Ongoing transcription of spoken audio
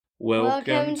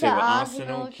Welcome to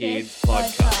Arsenal Kids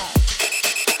Podcast.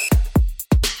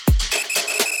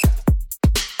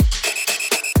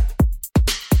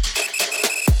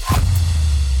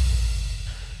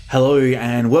 Hello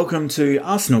and welcome to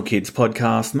Arsenal Kids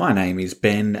Podcast. My name is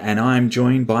Ben and I'm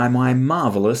joined by my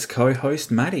marvellous co-host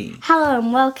Maddie. Hello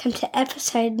and welcome to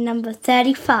episode number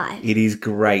 35. It is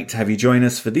great to have you join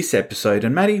us for this episode.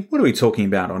 And Maddie, what are we talking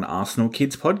about on Arsenal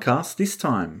Kids Podcast this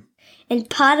time? In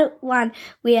part 1,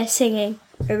 we are singing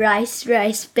Rice,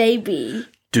 Rice, Baby.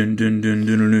 Dun dun dun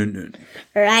dun dun dun.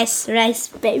 Rice, Rice,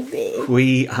 Baby.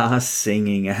 We are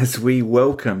singing as we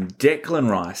welcome Declan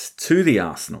Rice to the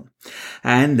Arsenal.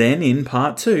 And then in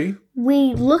part 2,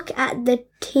 we look at the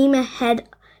team ahead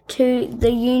to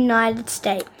the United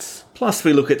States. Plus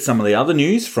we look at some of the other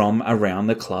news from around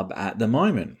the club at the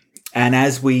moment. And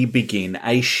as we begin,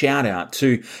 a shout out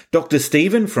to Dr.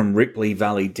 Stephen from Ripley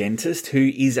Valley Dentist,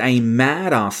 who is a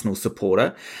mad Arsenal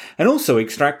supporter and also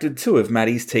extracted 2 of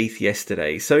Maddie's teeth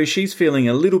yesterday. So she's feeling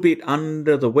a little bit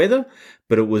under the weather,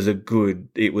 but it was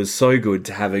so good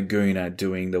to have a gooner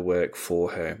doing the work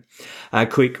for her. A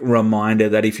quick reminder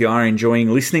that if you are enjoying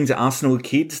listening to Arsenal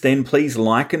Kids, then please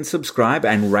like and subscribe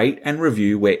and rate and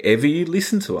review wherever you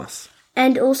listen to us.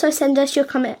 And also send us your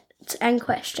comments and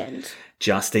questions.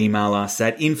 Just email us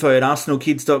at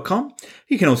info@arsenalkids.com.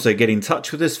 You can also get in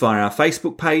touch with us via our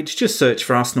Facebook page. Just search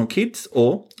for Arsenal Kids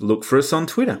or look for us on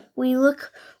Twitter. We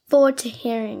look forward to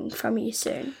hearing from you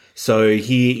soon. So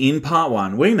here in part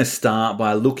 1, we're going to start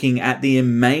by looking at the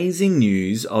amazing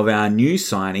news of our new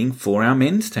signing for our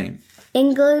men's team.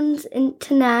 England's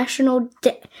international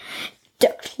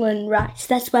Declan Rice.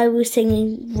 That's why we're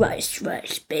singing Rice,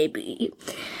 Rice, Baby.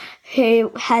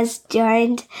 Who has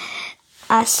joined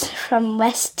us from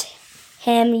West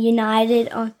Ham United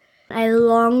on a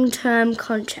long-term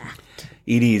contract.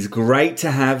 It is great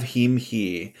to have him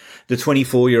here. The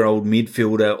 24-year-old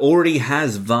midfielder already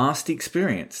has vast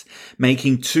experience,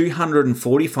 making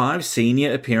 245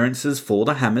 senior appearances for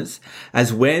the Hammers,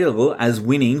 as well as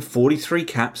winning 43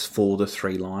 caps for the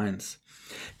Three Lions.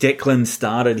 Declan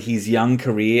started his young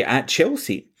career at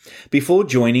Chelsea before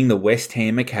joining the West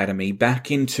Ham Academy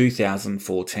back in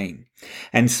 2014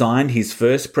 and signed his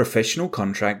first professional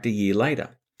contract a year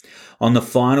later. On the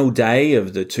final day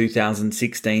of the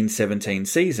 2016-17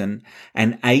 season,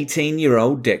 an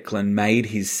 18-year-old Declan made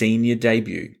his senior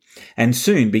debut and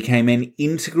soon became an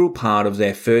integral part of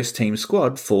their first team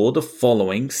squad for the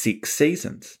following 6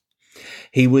 seasons.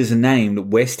 He was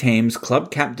named West Ham's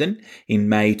club captain in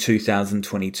May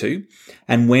 2022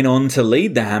 and went on to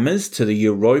lead the Hammers to the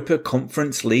Europa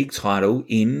Conference League title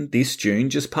in this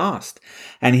June just past.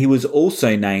 And he was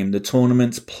also named the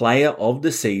tournament's player of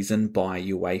the season by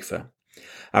UEFA.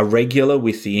 A regular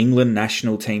with the England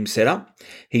national team setup,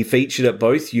 he featured at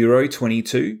both Euro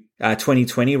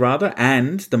 2020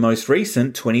 and the most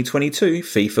recent 2022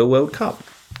 FIFA World Cup.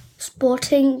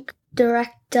 Sporting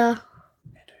director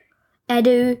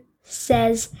Edu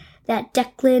says that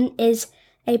Declan is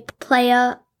a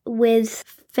player with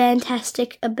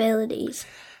fantastic abilities.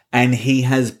 And he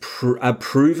has a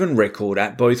proven record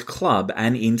at both club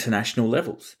and international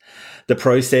levels. The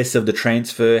process of the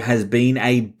transfer has been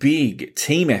a big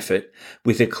team effort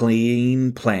with a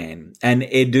clean plan. And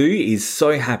Edu is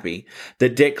so happy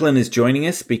that Declan is joining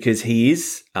us because he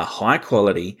is a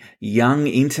high-quality, young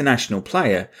international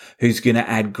player who's going to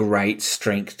add great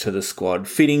strength to the squad,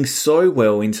 fitting so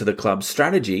well into the club's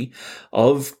strategy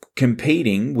of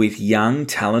competing with young,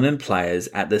 talented players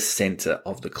at the centre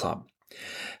of the club.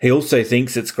 He also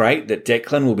thinks it's great that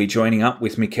Declan will be joining up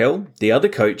with Mikel, the other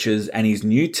coaches and his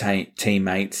new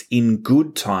teammates in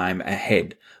good time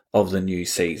ahead of the new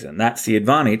season. That's the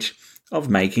advantage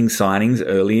of making signings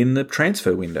early in the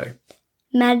transfer window.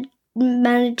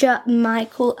 Manager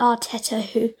Mikel Arteta,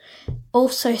 who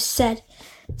also said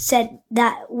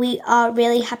that we are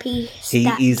really happy. He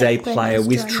is a player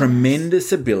with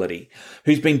tremendous ability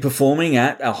who's been performing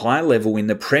at a high level in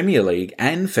the Premier League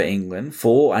and for England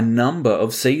for a number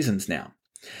of seasons now.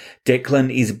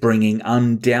 Declan is bringing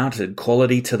undoubted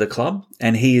quality to the club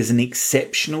and he is an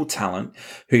exceptional talent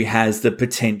who has the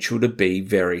potential to be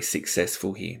very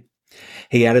successful here.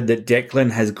 He added that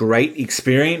Declan has great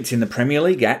experience in the Premier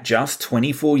League at just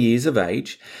 24 years of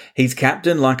age. He's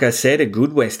captained, like I said, a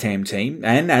good West Ham team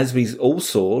and, as we all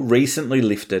saw, recently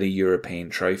lifted a European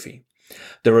trophy.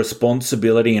 The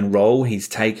responsibility and role he's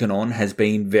taken on has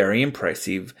been very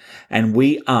impressive and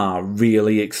we are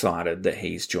really excited that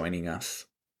he's joining us.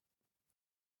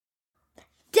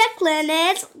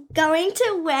 Declan is going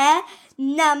to wear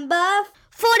number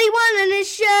 41 on his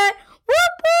shirt.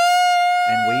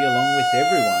 And we, along with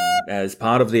everyone, as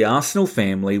part of the Arsenal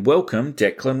family, welcome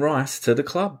Declan Rice to the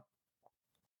club.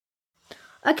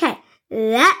 Okay,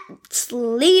 let's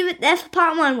leave it there for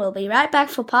part 1. We'll be right back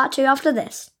for part 2 after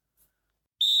this.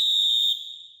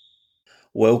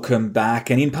 Welcome back.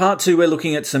 And in part 2, we're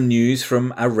looking at some news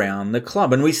from around the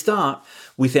club. And we start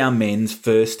with our men's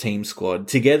first team squad,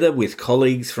 together with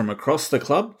colleagues from across the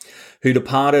club who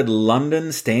departed London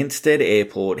Stansted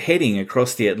Airport, heading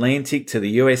across the Atlantic to the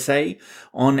USA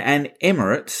on an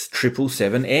Emirates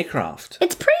 777 aircraft.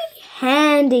 It's pretty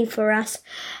handy for us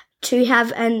to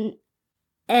have an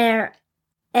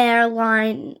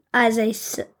airline as a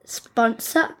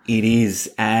sponsor. It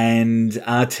is, and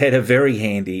Arteta very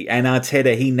handy. And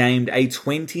Arteta, he named a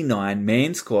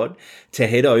 29-man squad to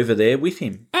head over there with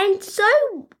him. And so,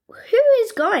 who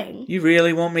is going? You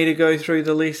really want me to go through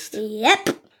the list? Yep.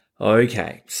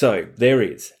 Okay, so there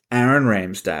is Aaron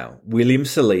Ramsdale, William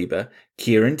Saliba,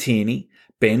 Kieran Tierney,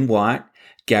 Ben White,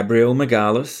 Gabriel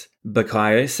Magalhaes,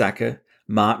 Bukayo Saka,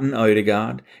 Martin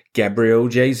Odegaard, Gabriel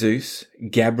Jesus,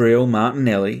 Gabriel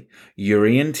Martinelli,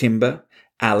 Jurrien Timber,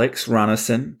 Alex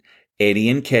Runnison,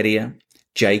 Eddie Nketiah,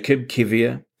 Jacob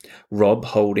Kivior, Rob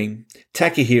Holding,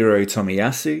 Takahiro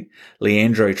Tomiyasu,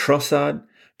 Leandro Trossard,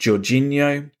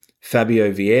 Jorginho,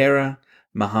 Fabio Vieira,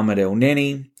 Mohamed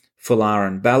Elneny,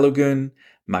 Folarin Balogun,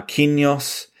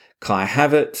 Marquinhos, Kai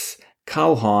Havertz,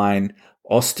 Karl Hein,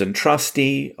 Austin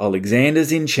Trusty, Alexander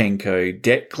Zinchenko,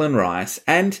 Declan Rice,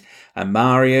 and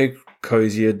Mario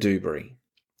Cozier-Dubry.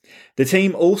 The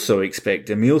team also expect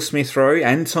Emile Smith-Rowe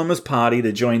and Thomas Partey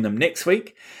to join them next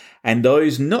week, and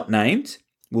those not named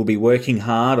will be working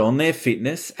hard on their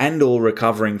fitness and or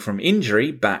recovering from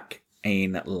injury back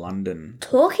in London.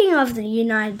 Talking of the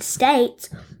United States,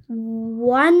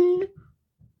 one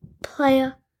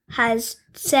player has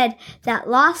said that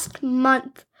last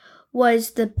month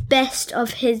was the best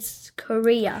of his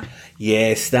career.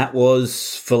 Yes, that was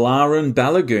Folarin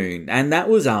Balogun, and that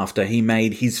was after he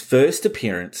made his first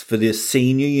appearance for the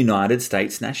senior United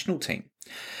States national team.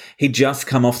 He'd just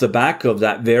come off the back of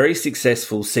that very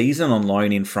successful season on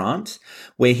loan in France,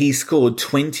 where he scored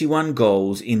 21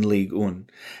 goals in Ligue 1,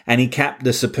 and he capped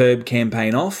the superb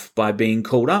campaign off by being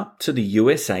called up to the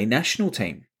USA national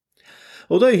team.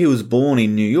 Although he was born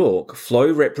in New York,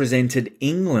 Flo represented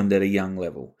England at a young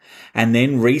level, and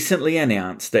then recently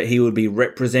announced that he would be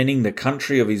representing the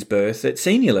country of his birth at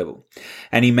senior level.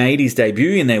 And he made his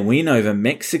debut in their win over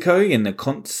Mexico in the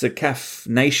CONCACAF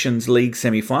Nations League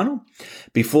semi-final,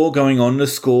 before going on to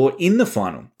score in the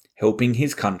final, helping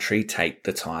his country take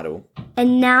the title.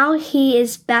 And now he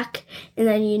is back in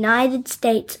the United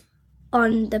States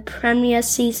on the Premier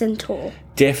Season Tour.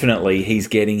 Definitely he's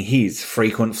getting his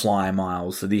frequent flyer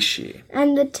miles this year.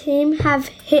 And the team have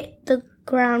hit the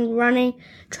ground running,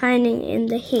 training in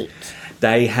the heat.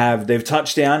 They've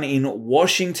touched down in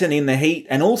Washington in the heat,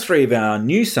 and all three of our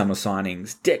new summer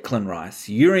signings, Declan Rice,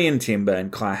 Jurrien Timber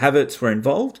and Kai Havertz, were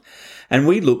involved, and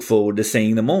we look forward to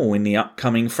seeing them all in the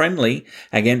upcoming friendly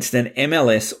against an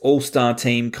MLS All-Star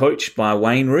team coached by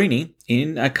Wayne Rooney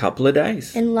in a couple of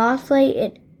days. And lastly,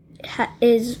 it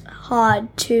is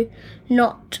hard to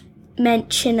not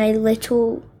mention a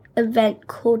little event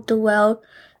called the World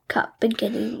Cup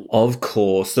beginning. Of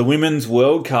course, the Women's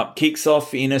World Cup kicks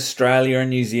off in Australia and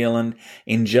New Zealand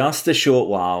in just a short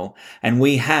while, and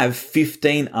we have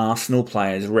 15 Arsenal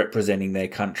players representing their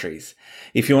countries.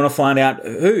 If you want to find out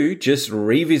who, just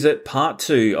revisit part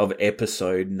 2 of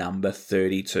episode number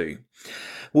 32.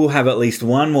 We'll have at least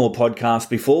one more podcast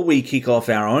before we kick off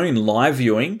our own live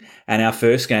viewing, and our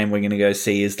first game we're going to go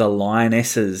see is the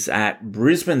Lionesses at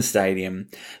Brisbane Stadium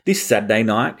this Saturday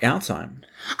night, our time.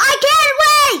 I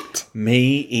can't wait!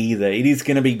 Me either. It is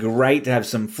going to be great to have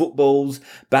some footballs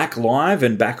back live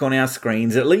and back on our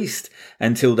screens, at least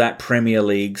until that Premier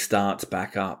League starts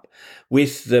back up.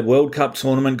 With the World Cup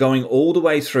tournament going all the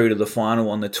way through to the final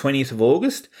on the 20th of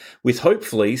August, with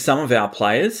hopefully some of our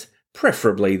players,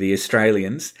 preferably the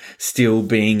Australians, still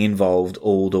being involved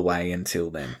all the way until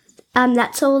then.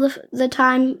 That's all the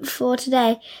time for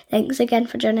today. Thanks again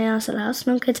for joining us on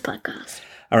Arsenal Kids Podcast.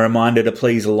 A reminder to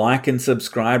please like and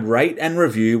subscribe, rate and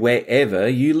review wherever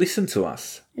you listen to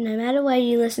us. No matter where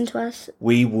you listen to us,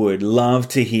 we would love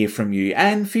to hear from you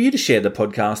and for you to share the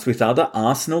podcast with other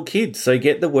Arsenal kids, so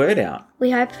get the word out.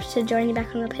 We hope to join you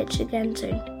back on the pitch again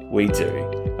soon. We do.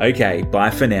 Okay, bye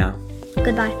for now.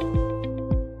 Goodbye.